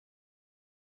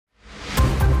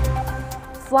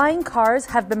Flying cars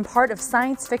have been part of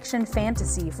science fiction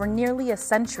fantasy for nearly a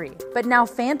century, but now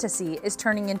fantasy is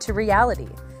turning into reality,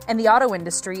 and the auto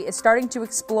industry is starting to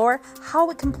explore how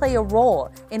it can play a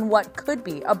role in what could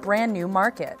be a brand new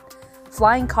market.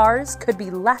 Flying cars could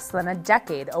be less than a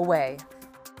decade away.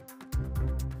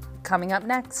 Coming up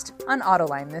next on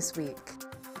Autoline This Week.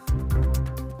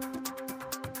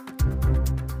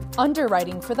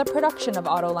 Underwriting for the production of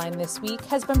Autoline This Week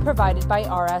has been provided by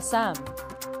RSM.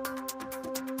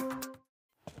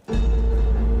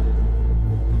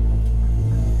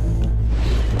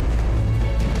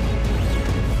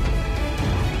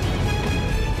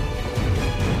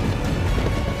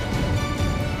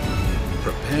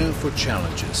 Prepare for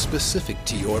challenges specific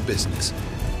to your business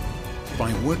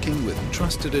by working with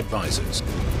trusted advisors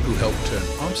who help turn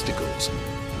obstacles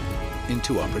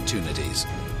into opportunities.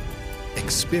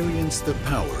 Experience the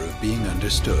power of being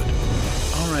understood.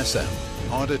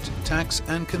 RSM, Audit, Tax,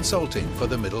 and Consulting for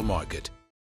the Middle Market.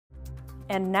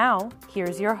 And now,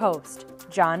 here's your host,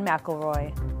 John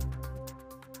McElroy.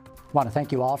 I want to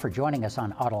thank you all for joining us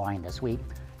on Autoline This Week.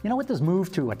 You know, with this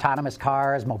move to autonomous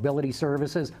cars, mobility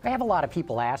services, I have a lot of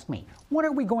people ask me, when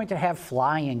are we going to have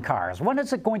flying cars? When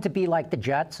is it going to be like the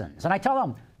Jetsons? And I tell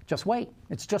them, just wait,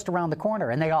 it's just around the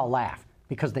corner. And they all laugh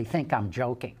because they think I'm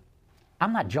joking.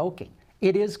 I'm not joking.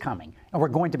 It is coming. And we're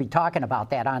going to be talking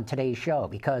about that on today's show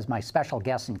because my special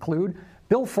guests include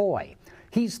Bill Foy.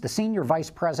 He's the Senior Vice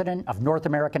President of North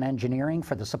American Engineering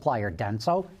for the supplier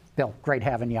Denso. Bill, great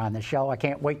having you on the show. I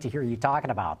can't wait to hear you talking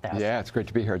about this. Yeah, it's great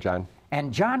to be here, John.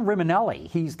 And John Riminelli,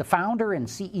 he's the founder and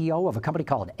CEO of a company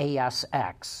called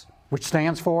ASX, which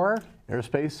stands for?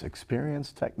 Aerospace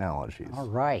Experience Technologies. All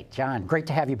right, John, great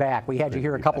to have you back. We had you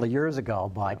here a couple of years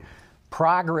ago, but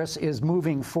progress is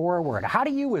moving forward. How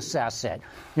do you assess it?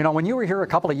 You know, when you were here a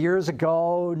couple of years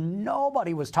ago,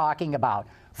 nobody was talking about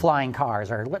flying cars,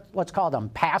 or let's call them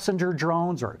passenger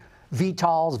drones, or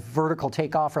VTOLs, vertical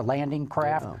takeoff or landing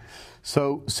craft. Yeah.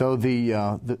 So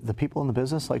the people in the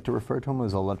business like to refer to them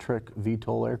as electric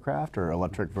VTOL aircraft or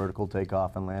electric vertical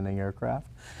takeoff and landing aircraft.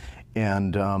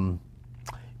 And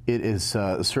it is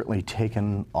certainly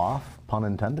taken off, pun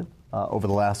intended, over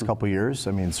the last couple of years.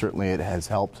 I mean, certainly it has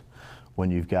helped when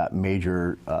you've got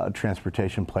major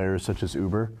transportation players such as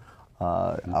Uber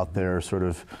out there sort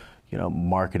of, you know,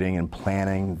 marketing and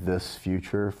planning this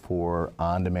future for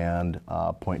on-demand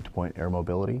point-to-point air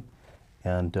mobility.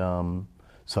 And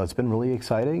so it's been really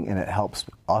exciting, and it helps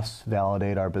us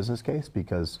validate our business case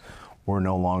because we're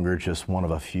no longer just one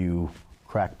of a few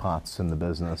crackpots in the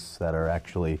business that are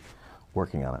actually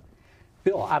working on it.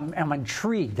 Bill, I'm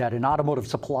intrigued that an automotive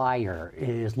supplier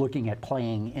is looking at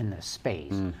playing in this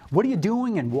space. What are you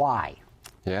doing and why?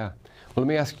 Yeah. Well,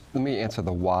 let me answer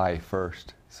the why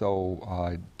first.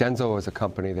 So Denso is a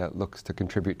company that looks to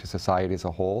contribute to society as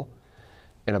a whole.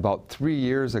 And about 3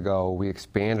 years ago, we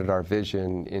expanded our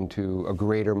vision into a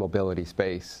greater mobility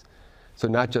space. So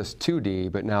not just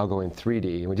 2D, but now going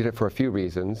 3D. And we did it for a few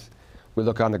reasons. We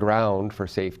look on the ground for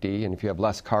safety, and if you have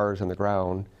less cars on the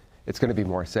ground, it's going to be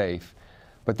more safe.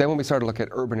 But then when we started to look at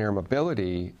urban air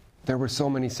mobility, there were so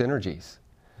many synergies.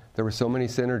 There were so many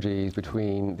synergies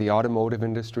between the automotive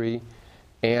industry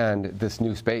and this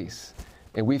new space.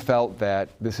 And we felt that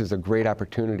this is a great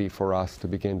opportunity for us to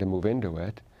begin to move into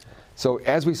it. So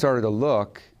as we started to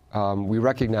look, we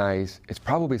recognize it's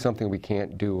probably something we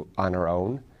can't do on our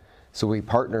own. So we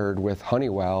partnered with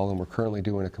Honeywell, and we're currently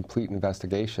doing a complete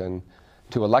investigation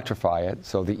to electrify it.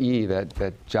 So the E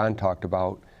that John talked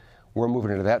about, we're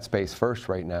moving into that space first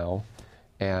right now,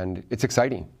 and it's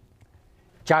exciting.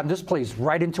 John, this plays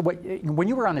right into when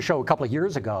you were on the show a couple of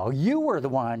years ago, you were the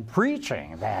one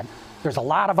preaching that there's a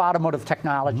lot of automotive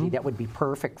technology that would be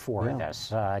perfect for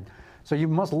this. So you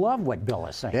must love what Bill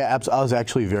is saying. Yeah, I was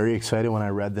actually very excited when I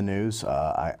read the news.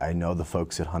 I know the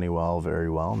folks at Honeywell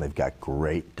very well, and they've got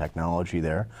great technology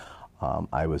there.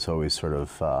 I was always sort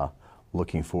of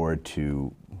looking forward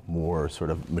to more sort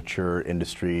of mature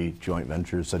industry joint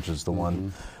ventures, such as the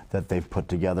one that they've put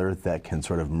together that can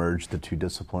sort of merge the two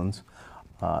disciplines.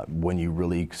 When you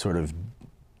really sort of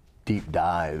deep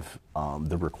dive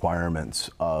the requirements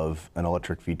of an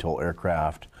electric VTOL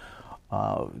aircraft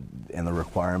and the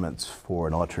requirements for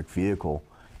an electric vehicle,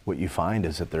 what you find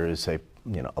is that there is an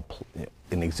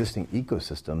existing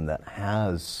ecosystem that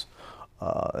has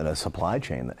and a supply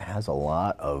chain that has a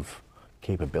lot of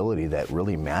capability that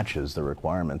really matches the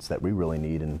requirements that we really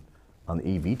need on the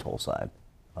eVTOL side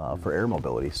for air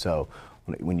mobility. So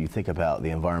when you think about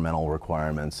the environmental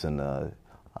requirements, and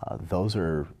those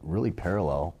are really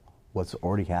parallel what's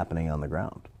already happening on the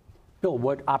ground. Bill,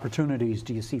 what opportunities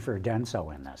do you see for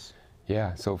Denso in this?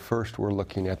 Yeah, so first we're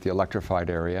looking at the electrified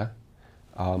area.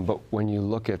 But when you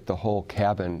look at the whole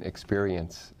cabin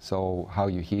experience, so how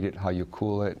you heat it, how you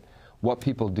cool it, what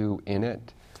people do in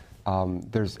it,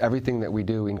 there's everything that we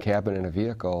do in cabin in a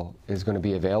vehicle is going to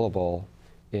be available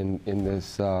in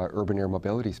this urban air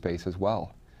mobility space as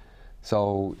well.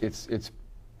 So it's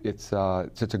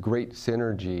such a great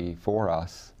synergy for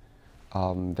us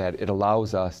that it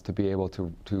allows us to be able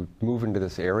to move into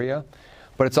this area.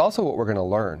 But it's also what we're going to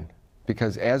learn,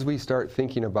 because as we start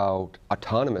thinking about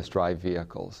autonomous drive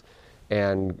vehicles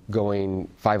and going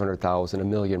 500,000, 1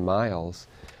 million miles,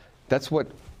 that's what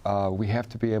we have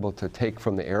to be able to take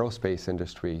from the aerospace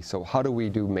industry. So how do we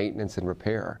do maintenance and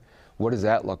repair? What does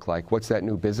that look like? What's that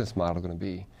new business model going to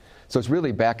be? So it's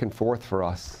really back and forth for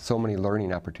us, so many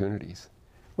learning opportunities.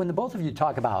 When the both of you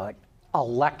talk about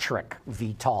electric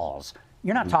VTOLs,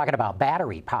 you're not talking about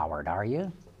battery powered, are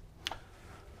you?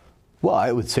 Well,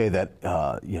 I would say that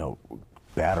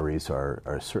batteries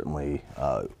are certainly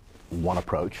one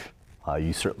approach.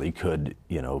 You certainly could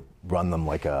run them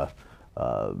like a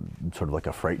sort of like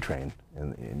a freight train,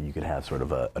 and you could have sort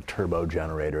of a turbo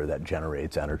generator that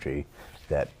generates energy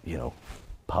that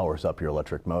powers up your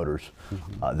electric motors.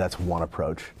 That's one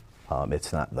approach.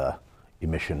 It's not the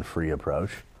emission-free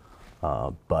approach,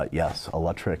 but yes,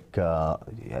 electric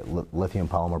lithium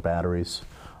polymer batteries.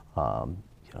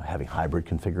 Having hybrid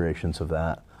configurations of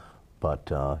that, but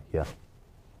yeah.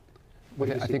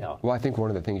 I think one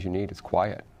of the things you need is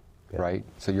quiet, right?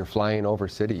 So you're flying over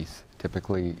cities,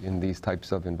 typically in these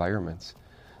types of environments.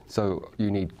 So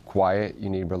you need quiet, you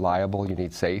need reliable, you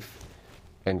need safe,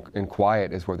 and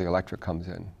quiet is where the electric comes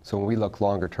in. So when we look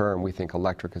longer term, we think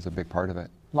electric is a big part of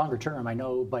it. Longer term, I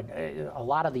know, but a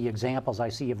lot of the examples I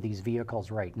see of these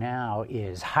vehicles right now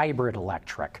is hybrid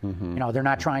electric. They're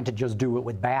not trying to just do it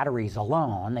with batteries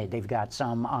alone. They've got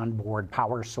some onboard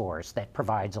power source that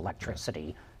provides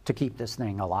electricity to keep this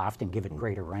thing aloft and give it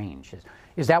greater range.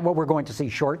 Is that what we're going to see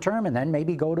short term, and then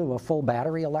maybe go to a full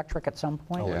battery electric at some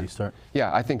point? Where do you start?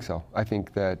 Yeah, I think so. I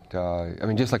think that,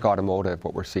 just like automotive,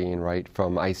 what we're seeing, right,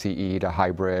 from ICE to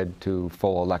hybrid to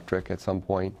full electric at some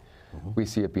point, we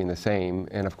see it being the same.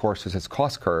 And of course, there's this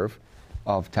cost curve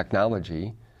of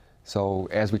technology. So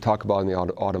as we talk about in the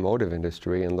automotive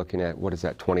industry and looking at what is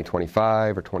that,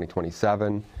 2025 or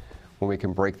 2027, when we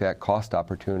can break that cost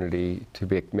opportunity to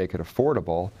make it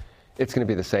affordable, it's going to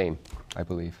be the same, I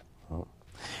believe.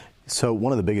 So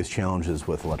one of the biggest challenges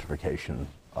with electrification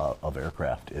of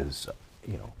aircraft is,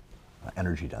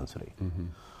 energy density.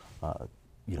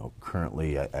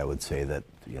 Currently, I would say that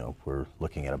we're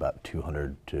looking at about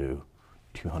 200 to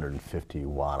 250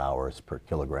 watt hours per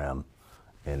kilogram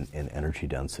in energy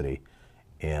density,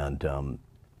 and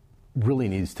really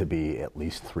needs to be at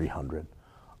least 300.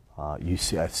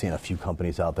 I've seen a few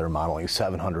companies out there modeling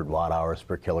 700 watt hours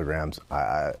per kilograms.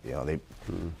 They don't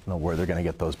know where they're going to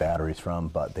get those batteries from,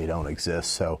 but they don't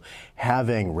exist. So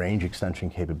having range extension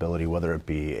capability, whether it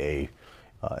be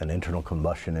an internal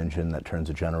combustion engine that turns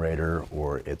a generator,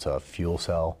 or it's a fuel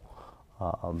cell,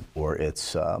 or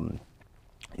it's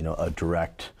a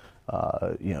direct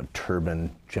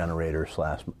turbine generator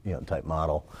 / type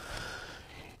model.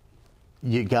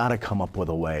 You got to come up with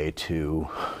a way to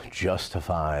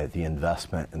justify the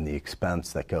investment and the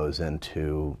expense that goes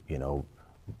into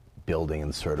building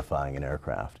and certifying an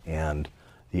aircraft. And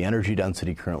the energy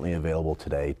density currently available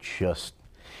today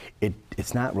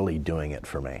it's not really doing it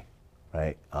for me.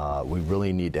 Right? We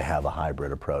really need to have a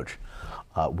hybrid approach.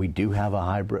 We do have a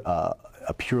hybrid,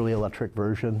 a purely electric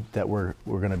version that we're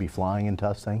going to be flying and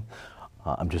testing.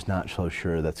 I'm just not so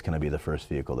sure that's going to be the first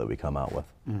vehicle that we come out with.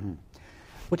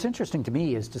 What's interesting to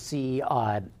me is to see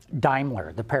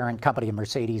Daimler, the parent company of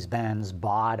Mercedes-Benz,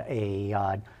 bought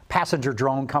a passenger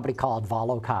drone company called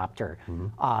Volocopter.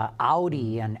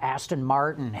 Audi and Aston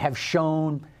Martin have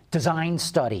shown design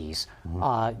studies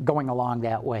going along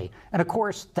that way. And of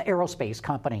course, the aerospace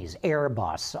companies,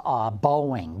 Airbus,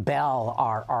 Boeing, Bell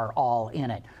are all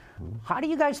in it. How do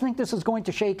you guys think this is going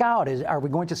to shake out? Are we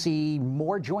going to see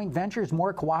more joint ventures,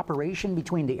 more cooperation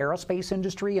between the aerospace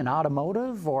industry and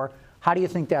automotive, or how do you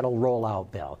think that'll roll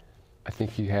out, Bill? I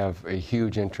think you have a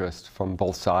huge interest from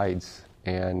both sides.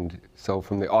 And so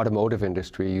from the automotive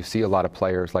industry, you see a lot of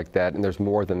players like that, and there's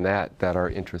more than that are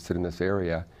interested in this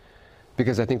area.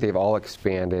 Because I think they've all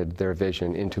expanded their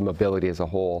vision into mobility as a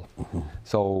whole.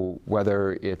 So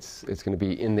whether it's going to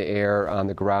be in the air, on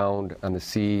the ground, on the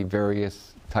sea,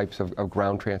 various types of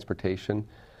ground transportation,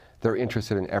 they're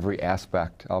interested in every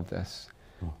aspect of this.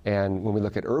 And when we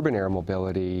look at urban air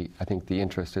mobility, I think the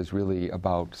interest is really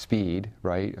about speed,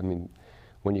 right? I mean,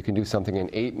 when you can do something in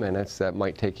 8 minutes that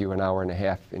might take you an hour and a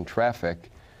half in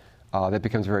traffic, that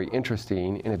becomes very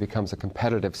interesting, and it becomes a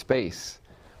competitive space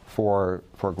for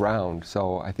ground.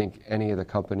 So I think any of the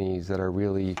companies that are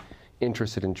really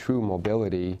interested in true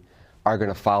mobility are going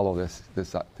to follow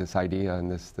this idea and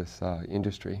this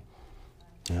industry.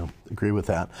 Yeah, agree with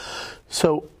that.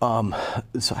 So,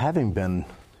 so having been,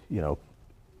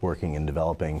 working and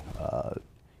developing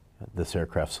this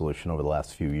aircraft solution over the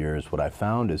last few years, what I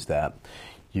found is that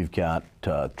you've got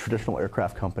traditional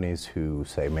aircraft companies who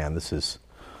say, man, this is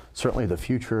certainly the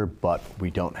future, but we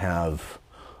don't have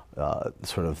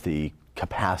sort of the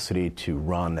capacity to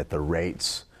run at the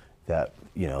rates that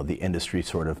the industry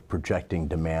sort of projecting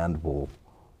demand will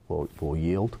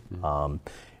yield. Mm-hmm.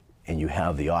 And you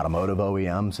have the automotive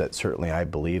OEMs that certainly, I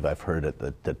believe, I've heard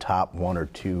that the top one or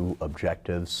two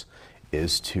objectives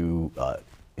is to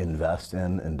invest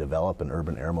in and develop an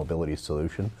urban air mobility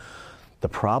solution. The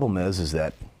problem is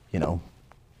that, do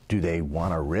they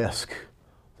want to risk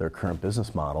their current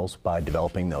business models by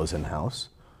developing those in-house,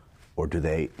 or do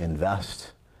they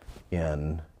invest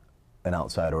in an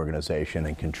outside organization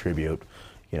and contribute,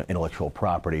 intellectual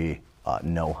property,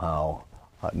 know-how,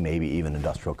 maybe even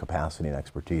industrial capacity and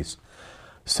expertise?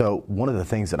 So one of the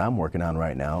things that I'm working on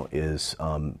right now is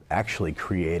actually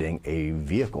creating a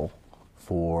vehicle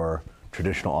for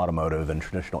traditional automotive and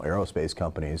traditional aerospace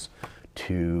companies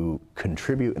to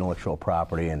contribute intellectual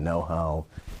property and know-how,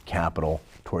 capital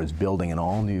towards building an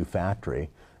all-new factory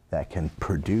that can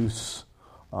produce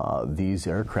these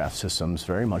aircraft systems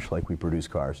very much like we produce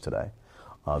cars today.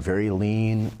 Very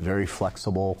lean, very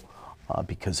flexible,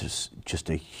 because there's just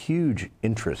a huge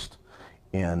interest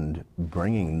in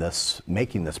making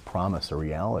this promise a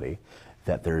reality,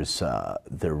 that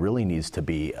there really needs to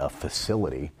be a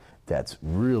facility that's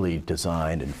really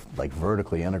designed and like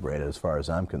vertically integrated, as far as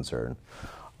I'm concerned,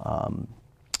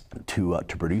 to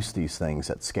produce these things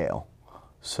at scale.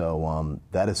 So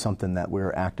that is something that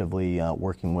we're actively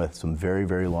working with some very,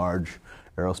 very large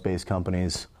aerospace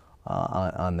companies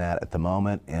on that at the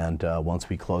moment. And once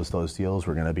we close those deals,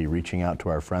 we're going to be reaching out to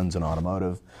our friends in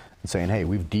automotive and saying, hey,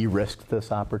 we've de-risked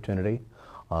this opportunity.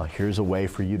 Here's a way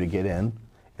for you to get in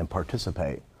and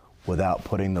participate without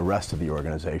putting the rest of the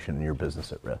organization and your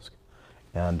business at risk.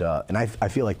 And I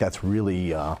feel like that's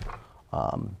really,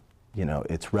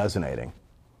 it's resonating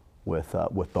with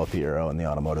both the aero and the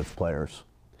automotive players.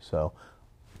 So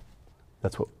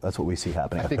that's what we see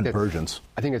happening. Convergence.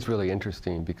 I think it's really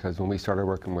interesting because when we started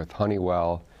working with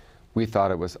Honeywell, we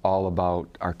thought it was all about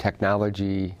our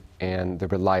technology and the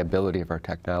reliability of our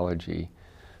technology.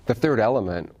 The third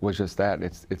element was just that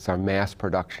it's our mass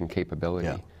production capability.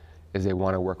 Yeah. Is they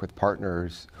want to work with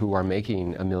partners who are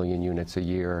making 1 million units a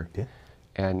year. Yeah.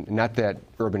 And not that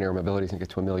urban air mobility can get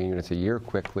to 1 million units a year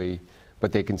quickly,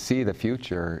 but they can see the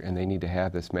future and they need to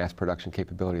have this mass production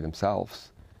capability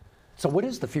themselves. So what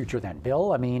is the future then,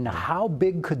 Bill? I mean, how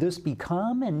big could this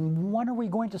become, and when are we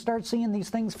going to start seeing these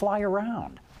things fly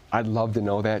around? I'd love to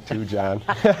know that too, John.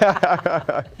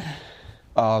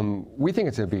 We think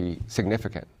it's going to be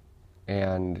significant.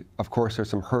 And of course, there's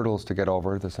some hurdles to get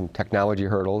over. There's some technology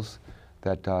hurdles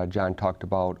that John talked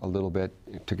about a little bit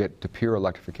to get to pure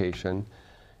electrification.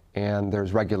 And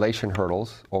there's regulation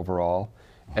hurdles overall.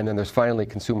 And then there's finally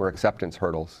consumer acceptance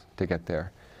hurdles to get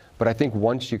there. But I think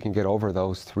once you can get over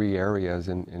those three areas,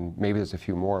 and maybe there's a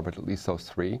few more, but at least those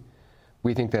three,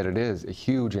 we think that it is a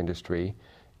huge industry,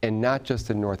 and not just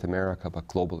in North America, but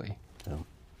globally.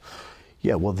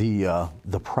 Yeah, well,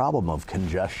 the problem of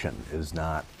congestion is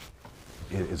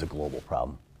a global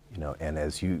problem. And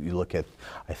as you look at,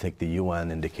 I think the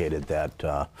UN indicated that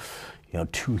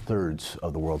 2/3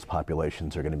 of the world's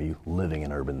populations are going to be living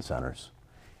in urban centers.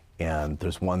 And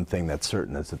there's one thing that's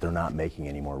certain, is that they're not making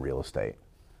any more real estate,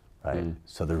 right?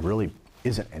 So there really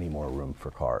isn't any more room for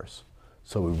cars.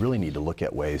 So we really need to look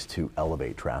at ways to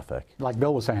elevate traffic. Like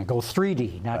Bill was saying, go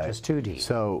 3D, not just 2D.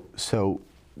 So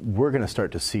we're going to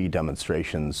start to see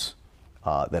demonstrations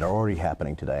that are already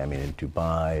happening today. I mean, in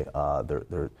Dubai,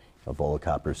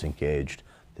 Volocopter's engaged.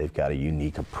 They've got a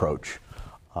unique approach.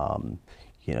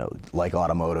 Like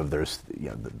automotive, there's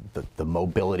the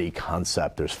mobility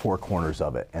concept. There's 4 corners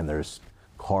of it, and there's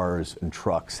cars and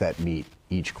trucks that meet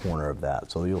each corner of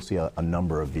that. So you'll see a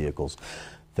number of vehicles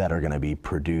that are going to be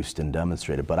produced and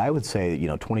demonstrated. But I would say,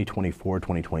 2024,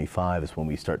 2025 is when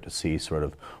we start to see sort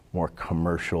of more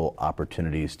commercial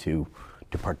opportunities to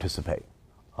participate.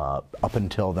 Up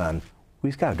until then,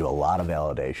 we've got to do a lot of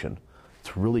validation.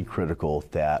 It's really critical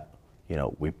that,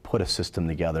 we put a system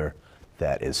together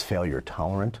that is failure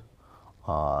tolerant.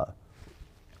 On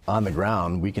the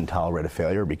ground, we can tolerate a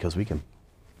failure because we can,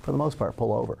 for the most part,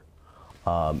 pull over.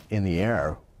 In the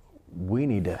air, we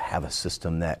need to have a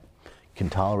system that can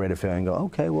tolerate a failure and go,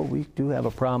 okay, well, we do have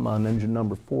a problem on engine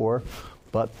number 4,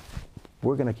 but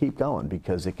we're going to keep going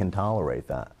because it can tolerate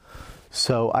that.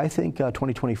 So I think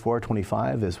 2024,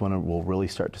 25 is when we'll really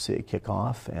start to see it kick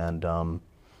off, and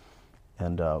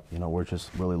we're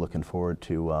just really looking forward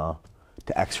to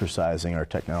exercising our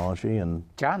technology. And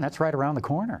John, that's right around the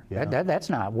corner. Yeah. That's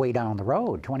not way down the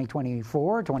road.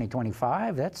 2024,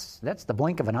 2025, that's the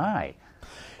blink of an eye.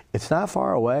 It's not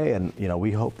far away, and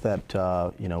we hope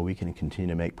that we can continue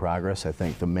to make progress. I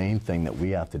think the main thing that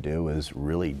we have to do is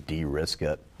really de-risk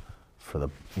it for the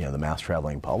mass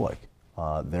traveling public.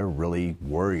 They're really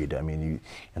worried. I mean,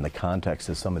 in the context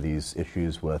of some of these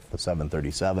issues with the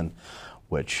 737,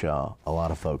 which a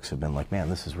lot of folks have been like, man,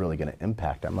 this is really going to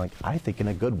impact. I'm like, I think in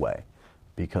a good way,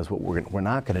 because what we're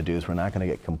not going to do is we're not going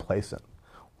to get complacent.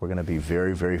 We're going to be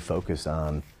very, very focused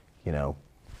on,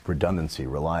 redundancy,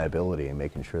 reliability, and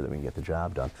making sure that we can get the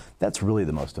job done. That's really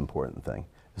the most important thing,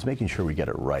 is making sure we get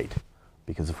it right.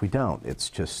 Because if we don't, it's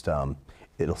just,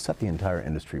 it'll set the entire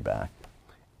industry back.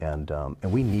 And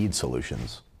we need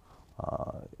solutions.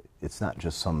 It's not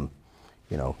just some,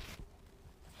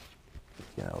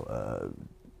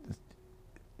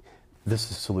 this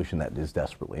is a solution that is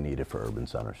desperately needed for urban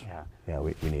centers. Yeah,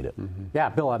 we need it. Mm-hmm. Yeah,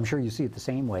 Bill, I'm sure you see it the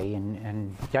same way.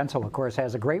 And Denso, of course,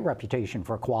 has a great reputation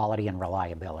for quality and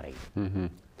reliability. Mm-hmm.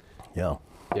 Yeah.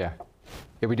 Yeah,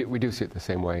 we do see it the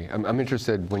same way. I'm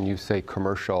interested when you say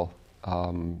commercial.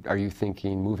 Are you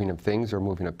thinking moving of things or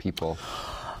moving of people?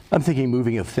 I'm thinking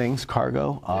moving of things,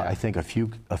 cargo. Yeah. I think a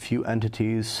few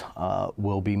entities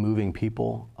will be moving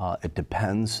people. It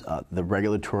depends. The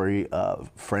regulatory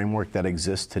framework that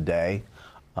exists today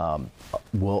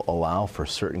will allow for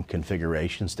certain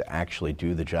configurations to actually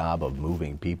do the job of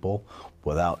moving people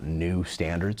without new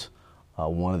standards.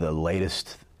 One of the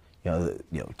latest,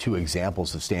 two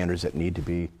examples of standards that need to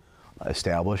be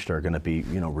established are going to be,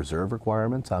 reserve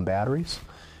requirements on batteries,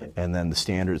 and then the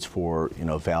standards for,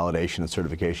 validation and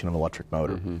certification of electric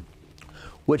motor,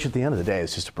 which at the end of the day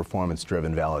is just a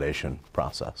performance-driven validation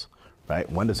process, right?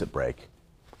 When does it break?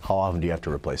 How often do you have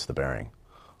to replace the bearing?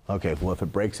 Okay, well, if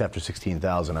it breaks after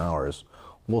 16,000 hours,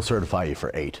 we'll certify you for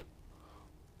 8,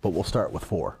 but we'll start with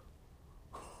 4.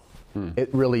 It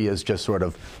really is just sort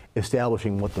of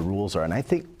establishing what the rules are, and I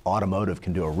think automotive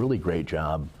can do a really great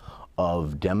job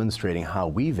of demonstrating how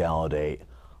we validate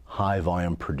high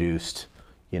volume produced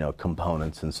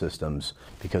components and systems,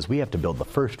 because we have to build the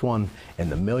first one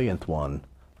and the millionth one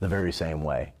the very same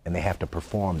way, and they have to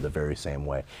perform the very same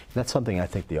way. And that's something I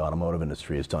think the automotive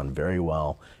industry has done very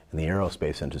well, and the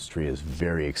aerospace industry is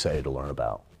very excited to learn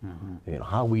about.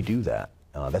 How we do that.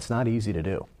 That's not easy to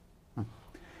do.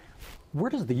 Where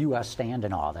does the U.S. stand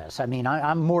in all this? I mean,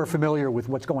 I'm more familiar with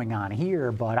what's going on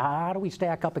here, but how do we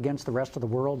stack up against the rest of the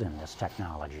world in this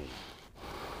technology?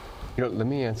 Let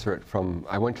me answer it from,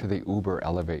 I went to the Uber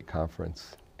Elevate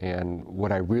conference, and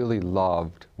what I really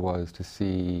loved was to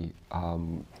see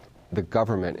the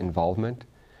government involvement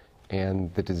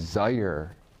and the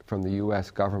desire from the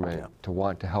U.S. government to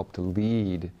want to help to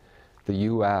lead the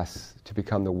U.S. to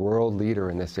become the world leader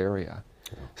in this area.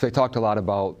 So they talked a lot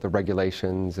about the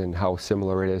regulations and how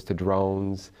similar it is to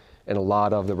drones, and a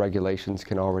lot of the regulations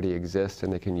can already exist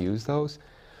and they can use those.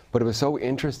 But it was so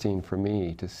interesting for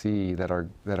me to see that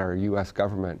our U.S.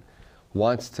 government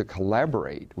wants to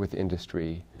collaborate with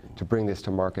industry to bring this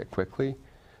to market quickly.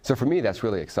 So for me, that's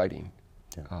really exciting.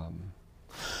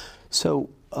 So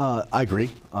I agree.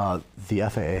 The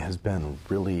FAA has been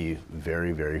really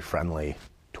very, very friendly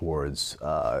towards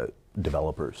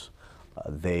developers.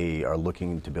 They are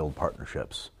looking to build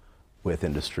partnerships with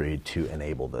industry to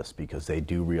enable this, because they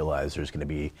do realize there's going to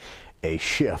be a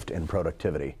shift in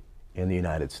productivity in the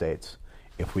United States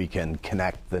if we can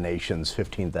connect the nation's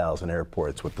 15,000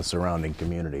 airports with the surrounding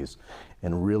communities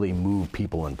and really move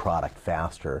people and product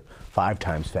faster, 5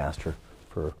 times faster,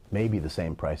 for maybe the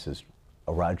same price as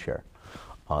a rideshare.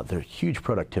 There are huge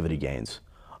productivity gains.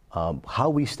 How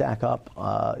we stack up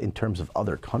in terms of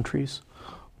other countries,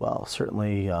 well,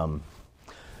 certainly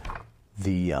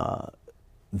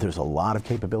there's a lot of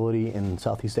capability in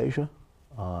Southeast Asia.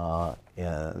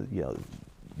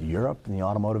 Europe and the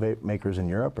automotive makers in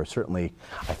Europe are certainly,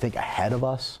 I think, ahead of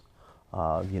us.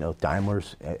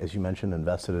 Daimler's, as you mentioned,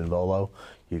 invested in Volvo.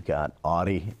 You've got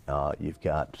Audi. You've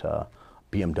got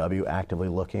BMW actively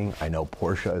looking. I know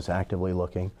Porsche is actively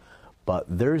looking. But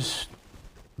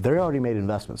they already made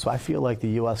investments. So I feel like the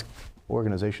U.S.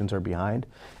 organizations are behind.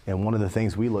 And one of the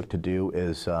things we look to do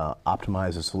is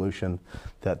optimize a solution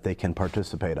that they can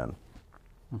participate in.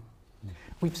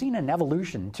 We've seen an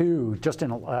evolution, too, just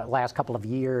in the last couple of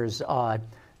years.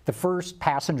 The first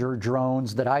passenger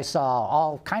drones that I saw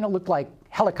all kind of looked like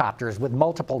helicopters with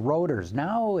multiple rotors.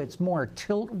 Now it's more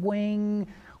tilt wing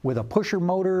with a pusher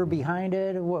motor behind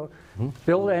it.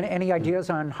 Bill, any ideas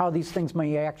on how these things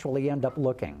may actually end up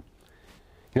looking?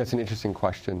 You know, it's an interesting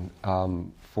question.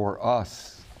 For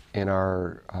us, in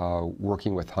our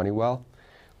working with Honeywell,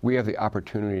 we have the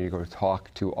opportunity to go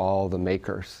talk to all the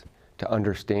makers to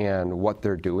understand what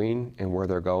they're doing and where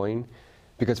they're going.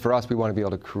 Because for us, we want to be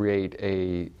able to create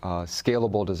a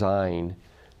scalable design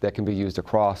that can be used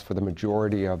across for the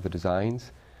majority of the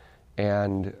designs.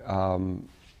 And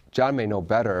John may know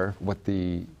better what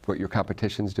your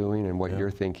competition's doing and what you're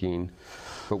thinking,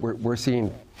 but we're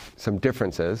seeing some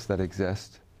differences that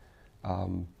exist.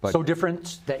 But so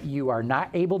different that you are not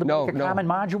able to make a common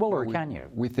module, or can you?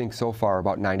 We think so far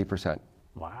about 90%.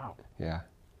 Wow. Yeah.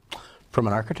 From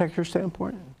an architecture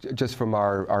standpoint? Just from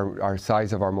our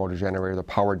size of our motor generator, the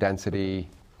power density.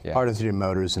 Yeah. Power density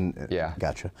motors and yeah.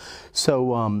 Gotcha.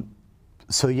 So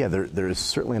yeah, there is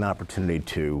certainly an opportunity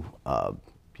to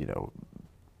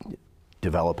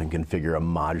develop and configure a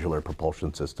modular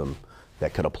propulsion system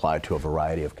that could apply to a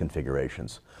variety of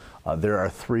configurations. There are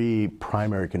 3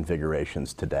 primary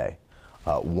configurations today.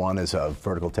 One is a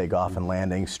vertical takeoff and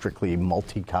landing, strictly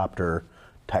multi-copter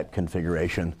type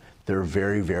configuration. They're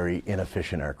very, very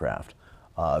inefficient aircraft.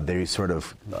 They sort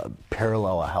of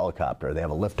parallel a helicopter. They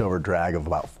have a liftover drag of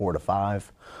about 4 to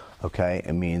 5. Okay,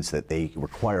 it means that they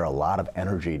require a lot of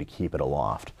energy to keep it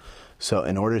aloft. So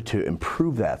in order to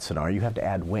improve that scenario, you have to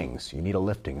add wings. You need a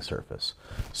lifting surface.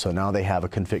 So now they have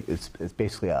it's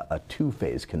basically a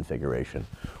 2-phase configuration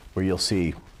where you'll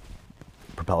see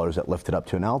propellers that lift it up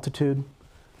to an altitude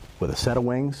with a set of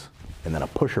wings and then a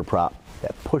pusher prop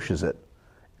that pushes it.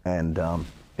 And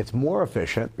it's more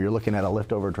efficient. You're looking at a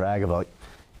liftover drag of like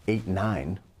 8,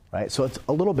 9, right? So it's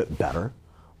a little bit better,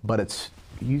 but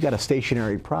you got a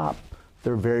stationary prop.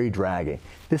 They're very draggy.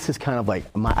 This is kind of like,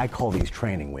 I call these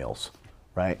training wheels,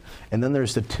 right? And then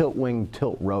there's the tilt wing,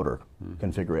 tilt rotor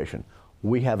configuration.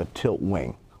 We have a tilt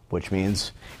wing, which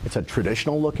means it's a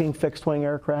traditional looking fixed wing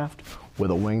aircraft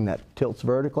with a wing that tilts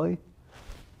vertically.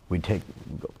 We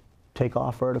take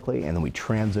off vertically, and then we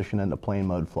transition into plane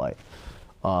mode flight.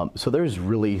 So there's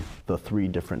really the 3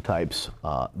 different types,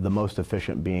 the most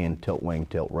efficient being tilt wing,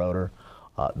 tilt rotor.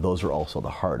 Those are also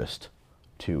the hardest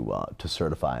to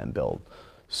certify and build.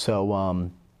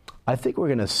 So I think we're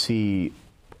going to see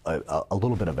a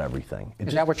little bit of everything.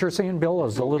 Is that what you're seeing, Bill?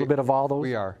 Is a little bit of all those?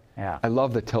 We are. Yeah. I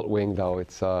love the tilt wing, though.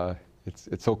 It's so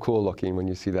cool looking when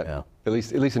you see that. Yeah. At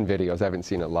least in videos. I haven't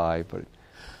seen it live, but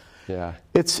yeah.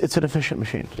 It's an efficient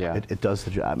machine. Yeah. It does the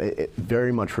job. It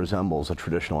very much resembles a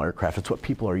traditional aircraft. It's what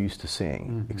people are used to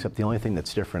seeing, except the only thing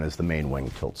that's different is the main wing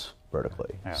tilts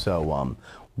vertically. Yeah. So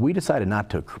we decided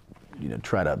not to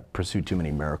try to pursue too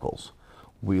many miracles.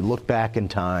 We looked back in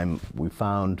time, we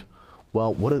found,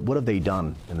 well, what have they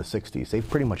done in the 60s? They've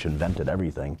pretty much invented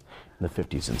everything in the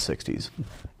 50s and 60s.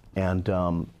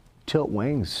 And tilt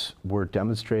wings were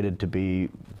demonstrated to be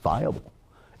viable,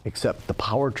 except the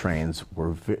powertrains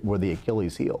were the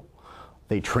Achilles heel.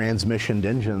 They transmissioned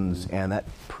engines, and that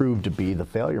proved to be the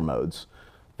failure modes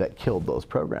that killed those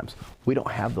programs. We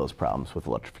don't have those problems with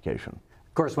electrification.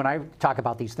 Of course, when I talk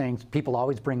about these things, people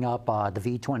always bring up the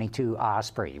V-22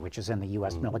 Osprey, which is in the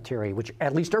U.S. military, which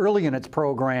at least early in its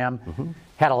program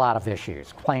had a lot of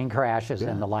issues, plane crashes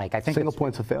and the like. I think single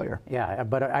points of failure. Yeah,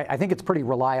 but I think it's pretty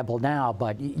reliable now.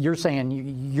 But you're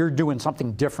saying you're doing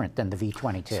something different than the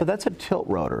V-22. So that's a tilt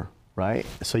rotor, right?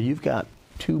 So you've got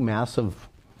 2 massive,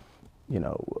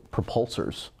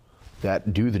 propulsors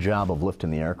that do the job of lifting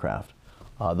the aircraft.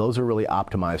 Those are really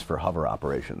optimized for hover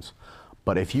operations.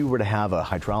 But if you were to have a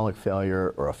hydraulic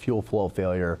failure or a fuel flow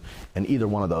failure in either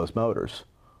one of those motors,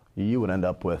 you would end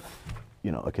up with,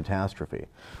 a catastrophe.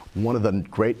 One of the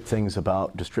great things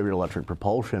about distributed electric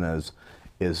propulsion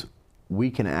is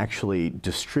we can actually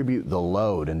distribute the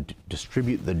load and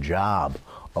distribute the job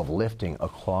of lifting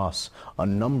across a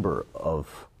number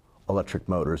of electric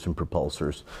motors and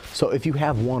propulsors. So if you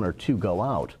have 1 or 2 go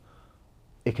out,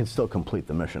 it can still complete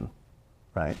the mission,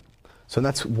 right? So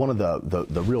that's one of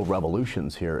the real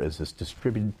revolutions here is this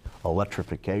distributed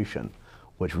electrification,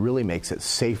 which really makes it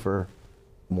safer,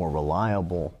 more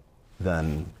reliable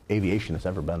than aviation has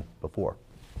ever been before.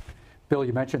 Bill,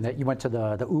 you mentioned that you went to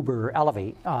the Uber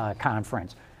Elevate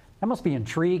conference. That must be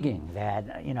intriguing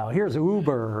that, here's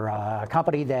Uber, a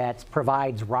company that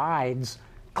provides rides,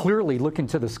 clearly looking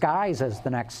to the skies as the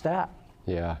next step.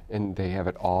 Yeah, and they have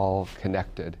it all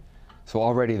connected. So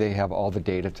already they have all the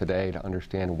data today to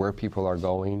understand where people are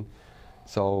going.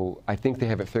 So I think they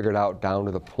have it figured out down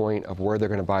to the point of where they're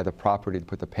going to buy the property to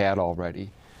put the pad already,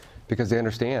 because they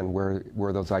understand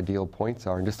where those ideal points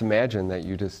are. And just imagine that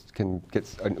you just can get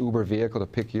an Uber vehicle to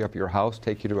pick you up at your house,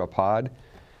 take you to a pod,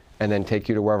 and then take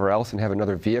you to wherever else and have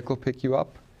another vehicle pick you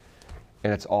up,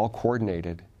 and it's all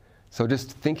coordinated. So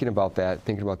just thinking about that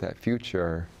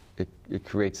future, it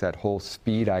creates that whole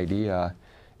speed idea,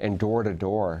 and door to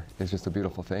door is just a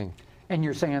beautiful thing. And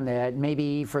you're saying that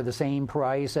maybe for the same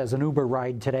price as an Uber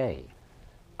ride today?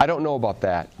 I don't know about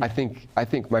that. I think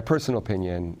my personal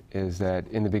opinion is that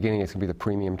in the beginning it's going to be the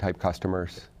premium type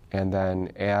customers, and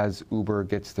then as Uber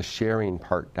gets the sharing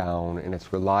part down and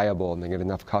it's reliable and they get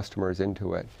enough customers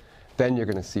into it, then you're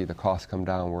going to see the cost come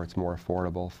down where it's more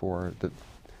affordable for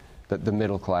the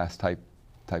middle class type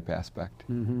aspect.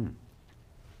 Mm-hmm.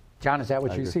 John, is that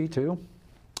what you see too?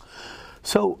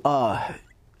 So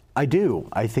I do.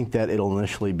 I think that it'll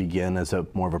initially begin as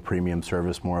more of a premium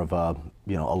service, more of a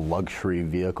a luxury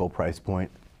vehicle price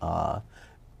point. The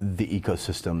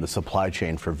ecosystem, the supply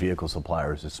chain for vehicle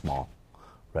suppliers is small,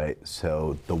 right?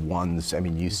 So the ones,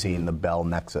 you've seen the Bell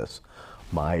Nexus.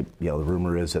 The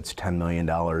rumor is it's $10 million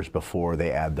before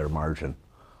they add their margin.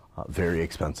 Very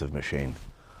expensive machine.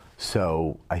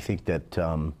 So I think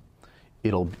that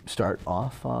it'll start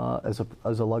off as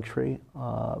a luxury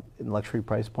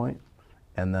price point,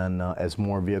 and then as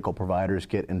more vehicle providers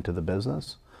get into the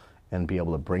business and be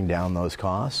able to bring down those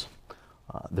costs,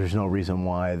 there's no reason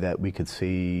why that we could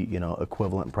see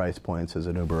equivalent price points as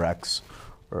an Uber X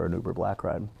or an Uber Black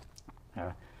Ride.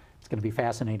 It's going to be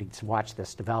fascinating to watch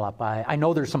this develop. I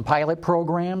know there's some pilot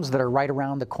programs that are right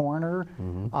around the corner.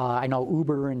 Mm-hmm. I know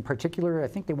Uber in particular, I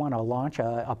think they want to launch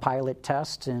a pilot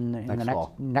test in the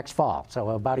next fall.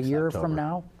 So about a year from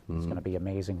now. Mm-hmm. It's going to be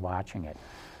amazing watching it.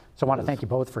 So I want to thank you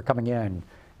both for coming in.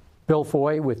 Bill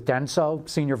Foy with Denso,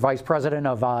 Senior Vice President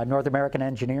of North American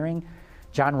Engineering.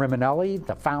 John Rimonelli,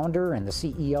 the founder and the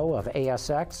CEO of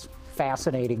ASX.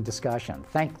 Fascinating discussion.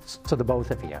 Thanks to the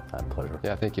both of you. My pleasure.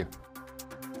 Yeah, thank you.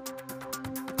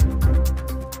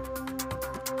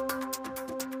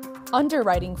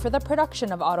 Underwriting for the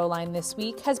production of Autoline this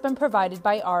week has been provided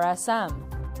by RSM.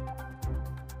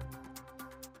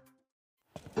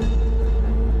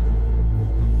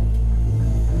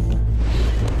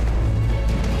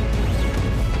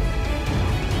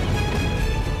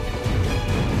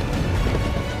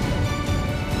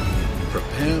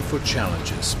 Prepare for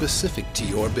challenges specific to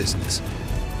your business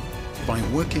by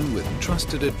working with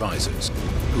trusted advisors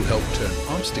who help turn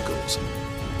obstacles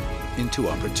into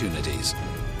opportunities.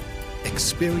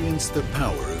 Experience the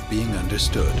power of being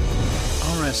understood.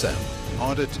 RSM,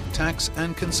 Audit, Tax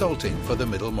and Consulting for the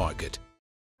Middle Market.